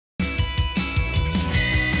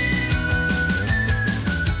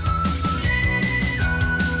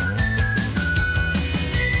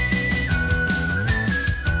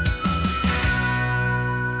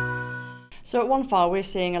So at One File, we're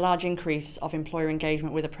seeing a large increase of employer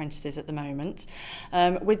engagement with apprentices at the moment.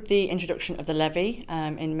 With the introduction of the levy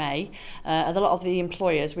in May, a lot of the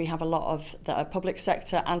employers, we have a lot of that are public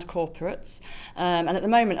sector and corporates, and at the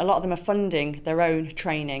moment a lot of them are funding their own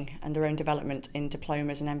training and their own development in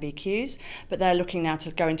diplomas and MVQs, but they're looking now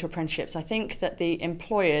to go into apprenticeships. I think that the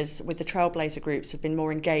employers with the Trailblazer groups have been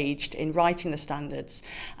more engaged in writing the standards,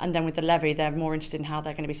 and then with the levy they're more interested in how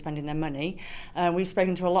they're going to be spending their money. We've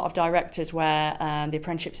spoken to a lot of directors where the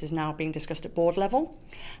apprenticeships is now being discussed at board level,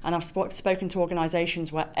 and I've spoken to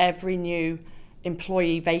organisations where every new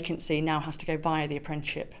employee vacancy now has to go via the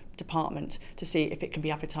apprenticeship department to see if it can be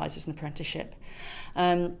advertised as an apprenticeship.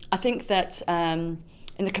 I think that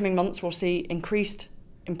in the coming months we'll see increased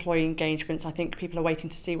employee engagements. I think people are waiting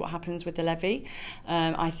to see what happens with the levy.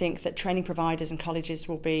 I think that training providers and colleges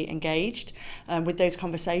will be engaged with those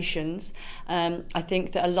conversations. I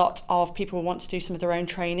think that a lot of people want to do some of their own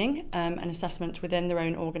training and assessment within their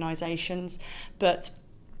own organisations, but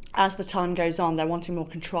as the time goes on, they're wanting more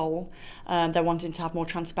control, they're wanting to have more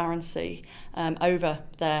transparency over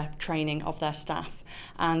their training of their staff,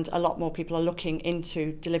 and a lot more people are looking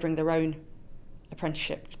into delivering their own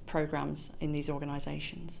apprenticeship programmes in these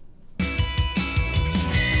organisations.